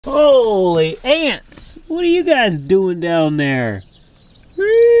Holy ants! What are you guys doing down there?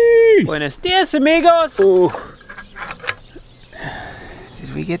 Whee! Buenos dias, amigos! Oh.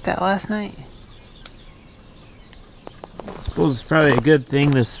 Did we get that last night? I suppose it's probably a good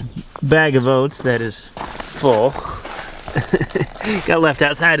thing this bag of oats that is full got left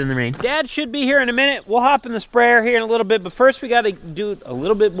outside in the rain. Dad should be here in a minute. We'll hop in the sprayer here in a little bit, but first we got to do a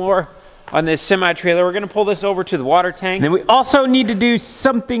little bit more on this semi-trailer. We're gonna pull this over to the water tank. And then we also need to do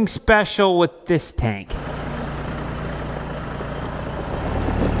something special with this tank.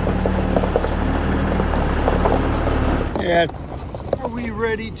 Yeah. Are we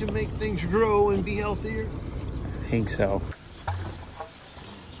ready to make things grow and be healthier? I think so.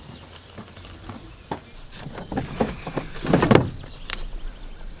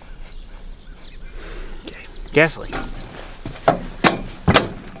 Okay, gas leak.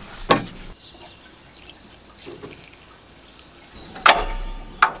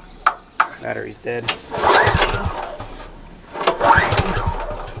 Battery's dead.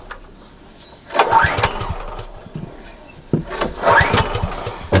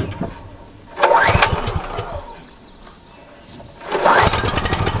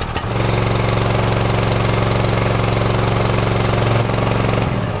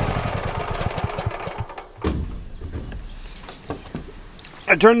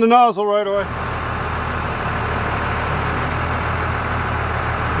 I turned the nozzle right away.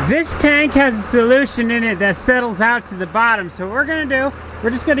 This tank has a solution in it that settles out to the bottom. So what we're gonna do, we're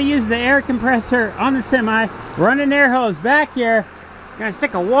just gonna use the air compressor on the semi, run an air hose back here, gonna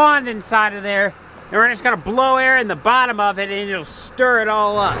stick a wand inside of there, and we're just gonna blow air in the bottom of it and it'll stir it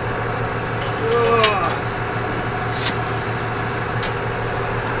all up.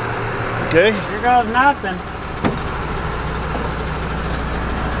 Okay. Here goes nothing.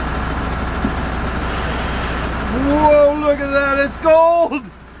 Whoa, look at that, it's gold!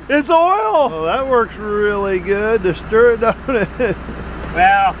 It's oil! Well, that works really good to stir it down.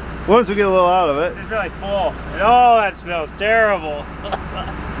 Well, once we get a little out of it. It's really full. Oh, that smells terrible.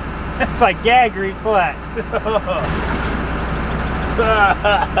 It's like gag reflex.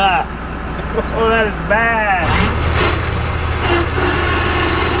 Oh, that is bad.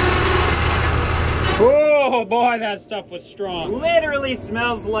 Oh boy, that stuff was strong. Literally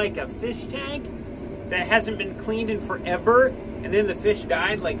smells like a fish tank that hasn't been cleaned in forever, and then the fish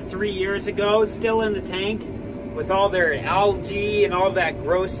died like 3 years ago. It's still in the tank with all their algae and all that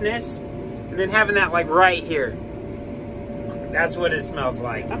grossness, and then having that like right here. That's what it smells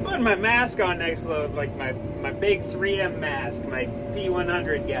like. I'm putting my mask on next to like my big 3M mask, my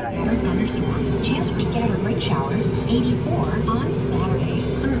P100 guy. Thunderstorms, chance for scattered rain showers, 84 on Saturday,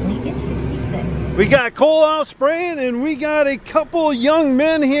 currently at 66. We got Cole out spraying, and we got a couple young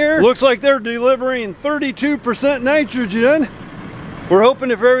men here. Looks like they're delivering 32% nitrogen. We're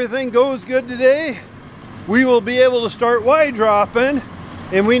hoping if everything goes good today, we will be able to start wide dropping,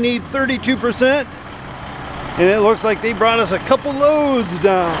 and we need 32%. And it looks like they brought us a couple loads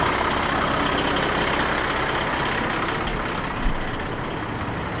down.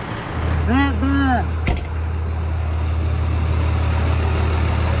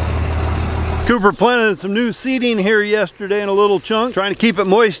 Cooper planted some new seeding here yesterday in a little chunk, trying to keep it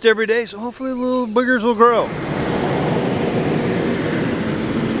moist every day, so hopefully the little boogers will grow.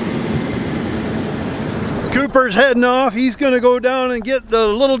 Cooper's heading off. He's going to go down and get the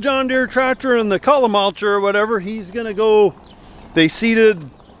little John Deere tractor and the column mulcher or whatever. He's going to go, they seeded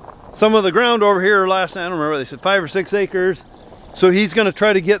some of the ground over here last night. I don't remember, they said 5 or 6 acres. So he's going to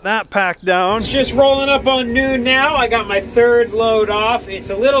try to get that packed down. It's just rolling up on noon now. I got my third load off. It's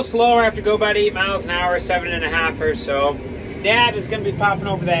a little slower. I have to go about 8 miles an hour, 7.5 or so. Dad is going to be popping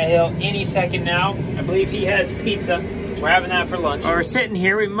over that hill any second now. I believe he has pizza. We're having that for lunch. While we're sitting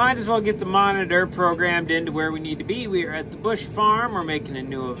here, we might as well get the monitor programmed into where we need to be. We are at the Bush Farm. We're making a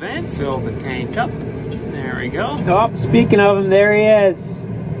new event. Fill the tank up. There we go. Oh, speaking of him, there he is.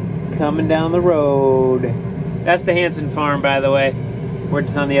 Coming down the road. That's the Hanson Farm, by the way. We're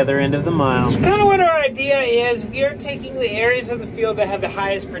just on the other end of the mile. So kind of what our idea is, we are taking the areas of the field that have the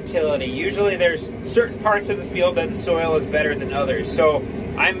highest fertility. Usually there's certain parts of the field that the soil is better than others. So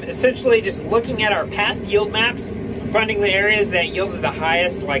I'm essentially just looking at our past yield maps, finding the areas that yielded the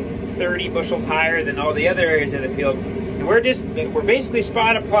highest, like 30 bushels higher than all the other areas of the field. And we're basically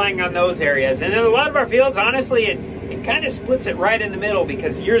spot applying on those areas. And in a lot of our fields, honestly, it kind of splits it right in the middle,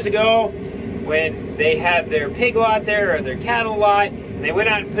 because years ago, when they had their pig lot there or their cattle lot, and they went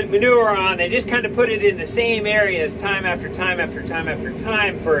out and put manure on, they just kind of put it in the same areas time after time after time after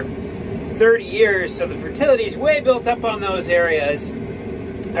time for 30 years. So the fertility is way built up on those areas.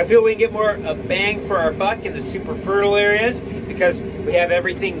 I feel we can get more a bang for our buck in the super fertile areas because we have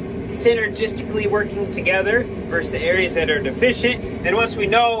everything synergistically working together versus the areas that are deficient. Then once we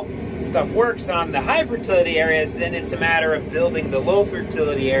know stuff works on the high fertility areas, then it's a matter of building the low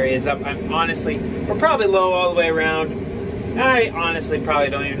fertility areas up. We're probably low all the way around. I honestly probably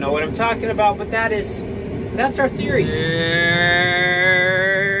don't even know what I'm talking about, but that's our theory. There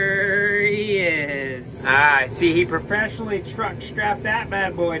he is. I see he professionally truck strapped that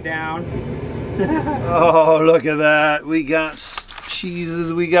bad boy down. Oh, look at that. We got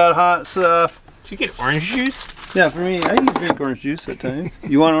cheeses, we got hot stuff. Did you get orange juice? Yeah, for me, I use drink orange juice at times.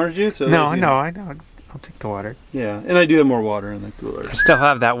 You want orange juice? No, I don't. I'll take the water. Yeah, and I do have more water in the cooler. I still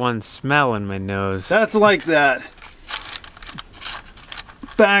have that one smell in my nose. That's like that.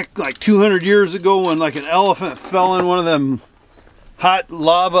 Back like 200 years ago when like an elephant fell in one of them hot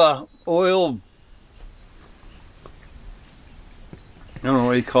lava oil, I don't know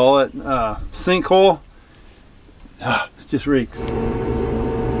what you call it, sinkhole. It just reeks.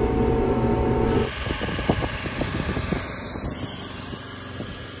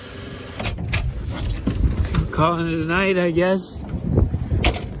 Calling it a night, I guess.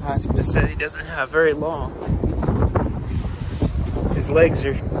 Hospice said he doesn't have very long. His legs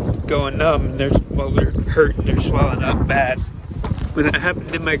are going numb, they're hurting, they're swelling up bad. When that happened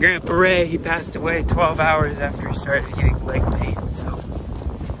to my grandpa Ray, he passed away 12 hours after he started getting leg pain, so.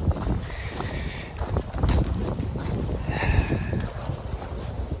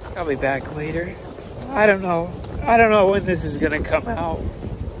 I'll be back later. I don't know when this is gonna come out.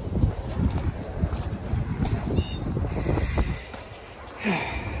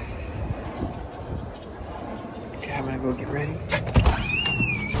 Okay, I'm gonna go get ready. Hey,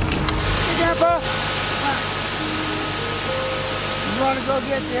 Grandpa! You want to go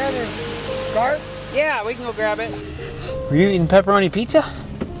get the other cart? Yeah, we can go grab it. Were you eating pepperoni pizza?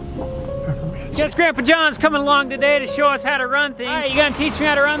 Yes, Grandpa John's coming along today to show us how to run things. Hey, you gonna teach me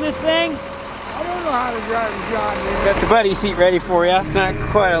how to run this thing? I don't know how to drive a John Deere. Got the buddy seat ready for you. It's not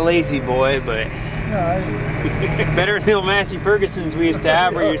quite a lazy boy, but better than the old Massey Ferguson's we used to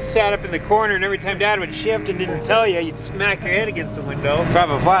have where you sat up in the corner and every time Dad would shift and didn't tell you, you'd smack your head against the window. So I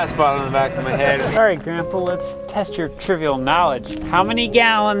have a flat spot on the back of my head. All right, Grandpa, let's test your trivial knowledge. How many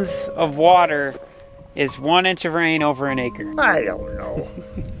gallons of water is 1 inch of rain over an acre? I don't know.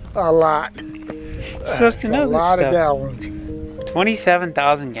 A lot. Supposed to know a this lot stuff. of gallons.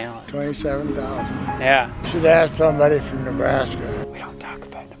 27,000 gallons. 27,000. Yeah. Should ask somebody from Nebraska. We don't talk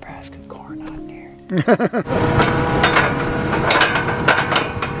about Nebraska corn on here.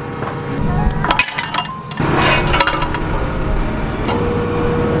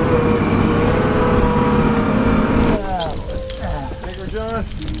 Bigger John?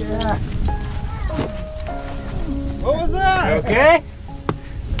 Yeah. What was that? Okay?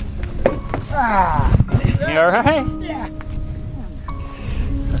 Ah. You alright? Yeah.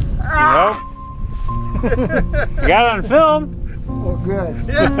 You got it on film. Well, good.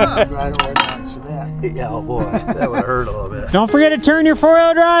 Yeah. Right away on cement. Yeah, oh boy, that would hurt a little bit. Don't forget to turn your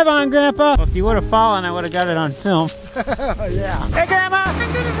 4-wheel drive on, Grandpa. Well, if you would have fallen, I would have got it on film. Yeah. Hey, Grandma! I'm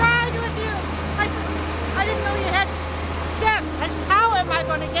gonna ride with you. I didn't know you had steps. And how am I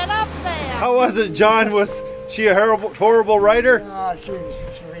gonna get up there? How was it, John? Was she a horrible writer? Ah, she was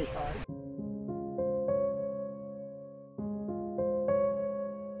a sweetheart.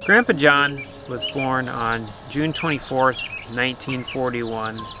 Grandpa John was born on June 24th,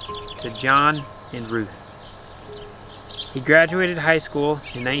 1941 to John and Ruth. He graduated high school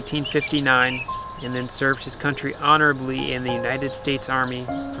in 1959 and then served his country honorably in the United States Army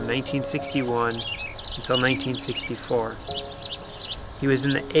from 1961 until 1964. He was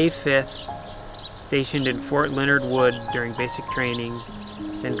in the A-5th, stationed in Fort Leonard Wood during basic training,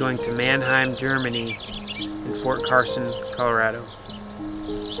 then going to Mannheim, Germany, and Fort Carson, Colorado.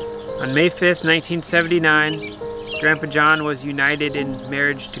 On May 5th, 1979, Grandpa John was united in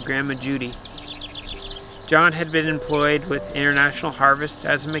marriage to Grandma Judy. John had been employed with International Harvest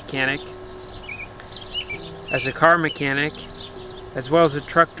as a mechanic, as a car mechanic, as well as a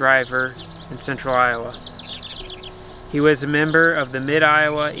truck driver in Central Iowa. He was a member of the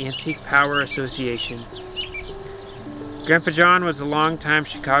Mid-Iowa Antique Power Association. Grandpa John was a longtime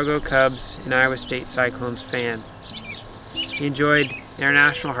Chicago Cubs and Iowa State Cyclones fan. He enjoyed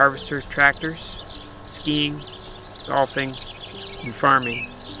International Harvester tractors, skiing, golfing, and farming.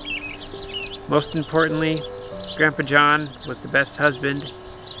 Most importantly, Grandpa John was the best husband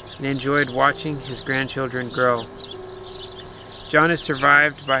and enjoyed watching his grandchildren grow. John is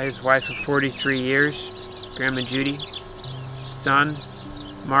survived by his wife of 43 years, Grandma Judy, son,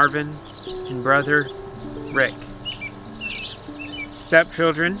 Marvin, and brother, Rick.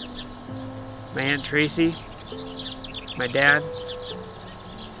 stepchildren, my Aunt Tracy, my dad,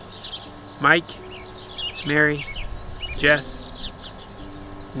 Mike, Mary, Jess,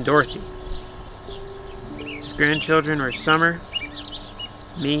 and Dorothy. His grandchildren were Summer,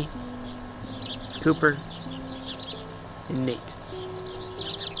 me, Cooper, and Nate.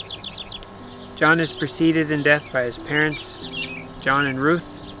 John is preceded in death by his parents, John and Ruth,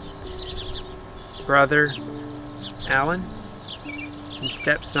 brother Alan, and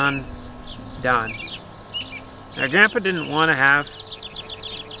stepson Don. Now, Grandpa didn't want to have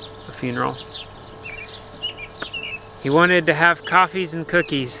a funeral. He wanted to have coffees and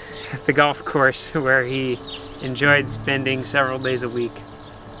cookies at the golf course where he enjoyed spending several days a week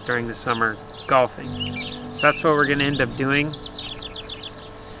during the summer golfing. So that's what we're going to end up doing.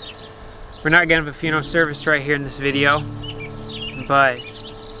 We're not going to have a funeral service right here in this video, but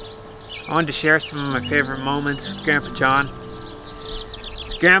I wanted to share some of my favorite moments with Grandpa John.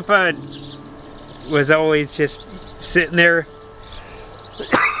 Grandpa was always just sitting there.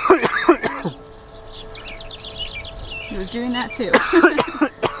 He was doing that too.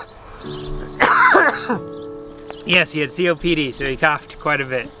 Yes, he had COPD, so he coughed quite a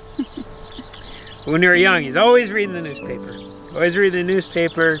bit. When we were young, he's always reading the newspaper. Always reading the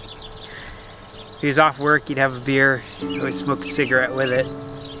newspaper. If he was off work, he'd have a beer. He'd always smoke a cigarette with it.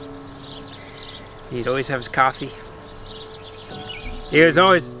 He'd always have his coffee. He was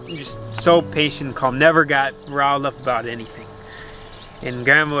always just so patient and calm, never got riled up about anything. And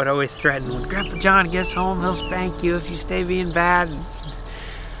Grandma would always threaten, when Grandpa John gets home, he'll spank you if you stay being bad.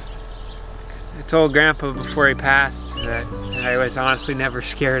 I told Grandpa before he passed that I was honestly never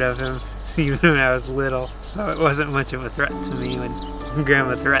scared of him, even when I was little. So it wasn't much of a threat to me when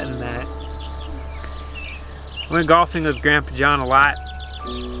Grandma threatened that. I went golfing with Grandpa John a lot.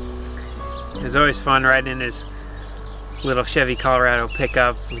 It was always fun riding in his little Chevy Colorado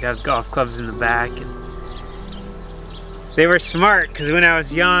pickup. We'd have golf clubs in the back. And they were smart, because when I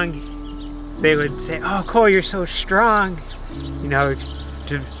was young, they would say, "Oh, Cole, you're so strong." I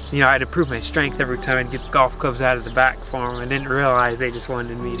had to prove my strength every time I'd get the golf clubs out of the back for them. I didn't realize they just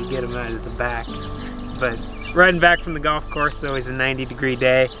wanted me to get them out of the back. But riding back from the golf course, it's always a 90-degree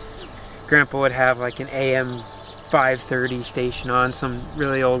day. Grandpa would have like an AM 530 station on, some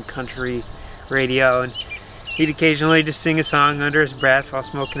really old country radio, and he'd occasionally just sing a song under his breath while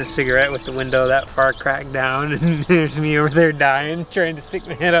smoking a cigarette with the window that far cracked down, and there's me over there dying, trying to stick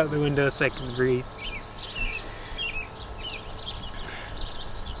my head out the window so I could breathe.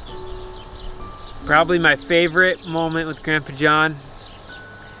 Probably my favorite moment with Grandpa John,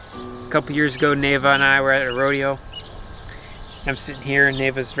 a couple years ago, Neva and I were at a rodeo. I'm sitting here and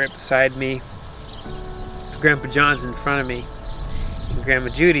Neva's right beside me. Grandpa John's in front of me, and Grandma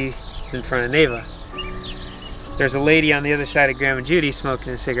Judy is in front of Neva. There's a lady on the other side of Grandma Judy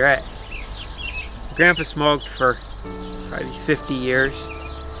smoking a cigarette. Grandpa smoked for probably 50 years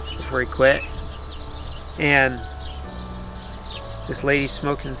before he quit. And this lady's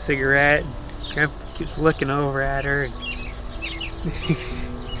smoking a cigarette. Grandpa keeps looking over at her.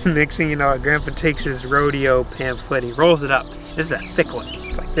 Next thing you know, Grandpa takes his rodeo pamphlet, he rolls it up. This is a thick one,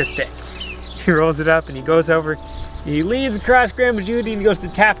 it's like this thick. He rolls it up and he goes over, he leans across Grandma Judy and he goes to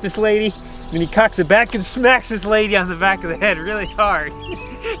tap this lady. And he cocks it back and smacks this lady on the back of the head really hard.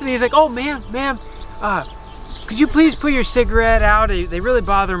 And he's like, "Oh, ma'am, could you please put your cigarette out? They really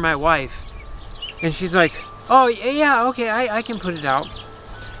bother my wife." And she's like, "Oh, yeah, okay, I can put it out."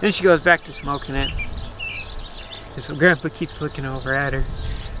 Then she goes back to smoking it. And so Grandpa keeps looking over at her.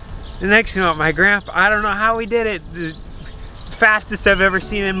 The next thing you know, my grandpa, I don't know how he did it. The fastest I've ever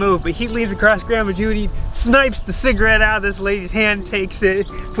seen him move, but he leans across Grandma Judy, snipes the cigarette out of this lady's hand, takes it,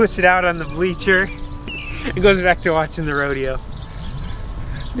 puts it out on the bleacher, and goes back to watching the rodeo.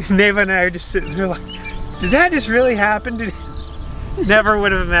 Neva and I are just sitting there like, did that just really happen? Never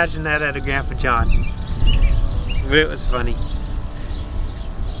would have imagined that out of Grandpa John. But it was funny.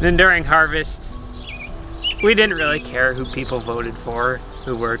 Then during harvest, we didn't really care who people voted for,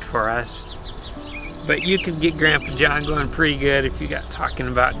 who worked for us. But you could get Grandpa John going pretty good if you got talking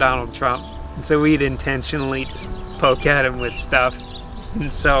about Donald Trump. And so we'd intentionally just poke at him with stuff.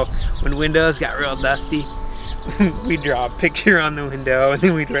 And so when windows got real dusty, we'd draw a picture on the window and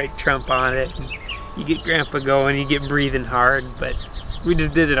then we'd write Trump on it. And you get Grandpa going, you get breathing hard, but we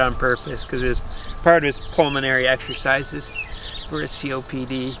just did it on purpose because it was part of his pulmonary exercises for his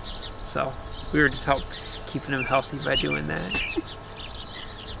COPD. So we were just keeping him healthy by doing that.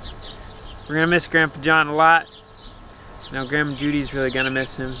 We're gonna miss Grandpa John a lot. Now Grandma Judy's really gonna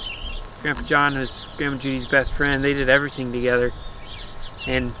miss him. Grandpa John was Grandma Judy's best friend. They did everything together.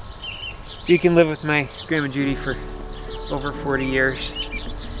 And if you can live with my Grandma Judy for over 40 years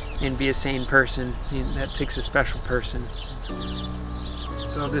and be a sane person. That takes a special person.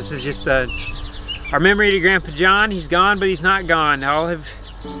 So this is just our memory to Grandpa John. He's gone, but he's not gone. All of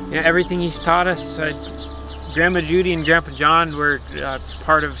everything he's taught us. Grandma Judy and Grandpa John were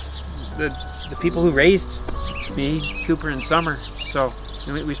part of the people who raised me, Cooper and Summer. So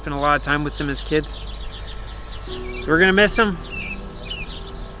we spent a lot of time with them as kids. We're gonna miss them.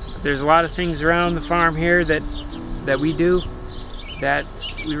 There's a lot of things around the farm here that we do that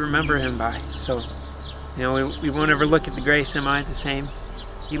we remember him by. So, we won't ever look at the gray semi the same.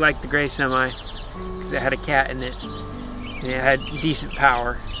 He liked the gray semi because it had a cat in it and it had decent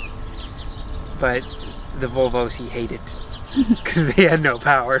power. But the Volvos he hated because they had no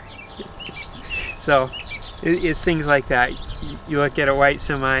power. So it's things like that. You look at a white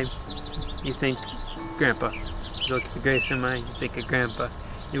semi, you think Grandpa. You look at the gray semi, you think of Grandpa.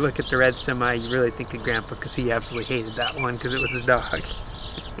 You look at the red semi, you really think of Grandpa because he absolutely hated that one because it was his dog.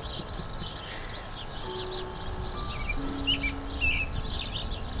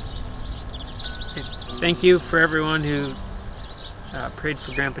 Thank you for everyone who prayed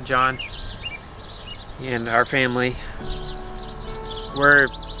for Grandpa John and our family. We're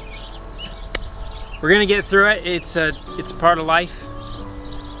gonna get through it. It's a part of life.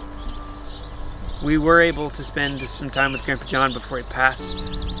 We were able to spend some time with Grandpa John before he passed.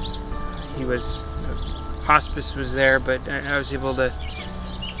 Hospice was there, but I was able to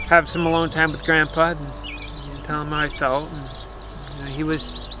have some alone time with Grandpa and tell him how I felt. And, he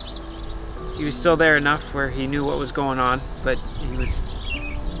was still there enough where he knew what was going on, but he was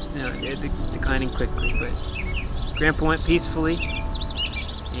declining quickly. But Grandpa went peacefully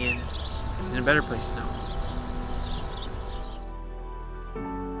and he's in a better place now.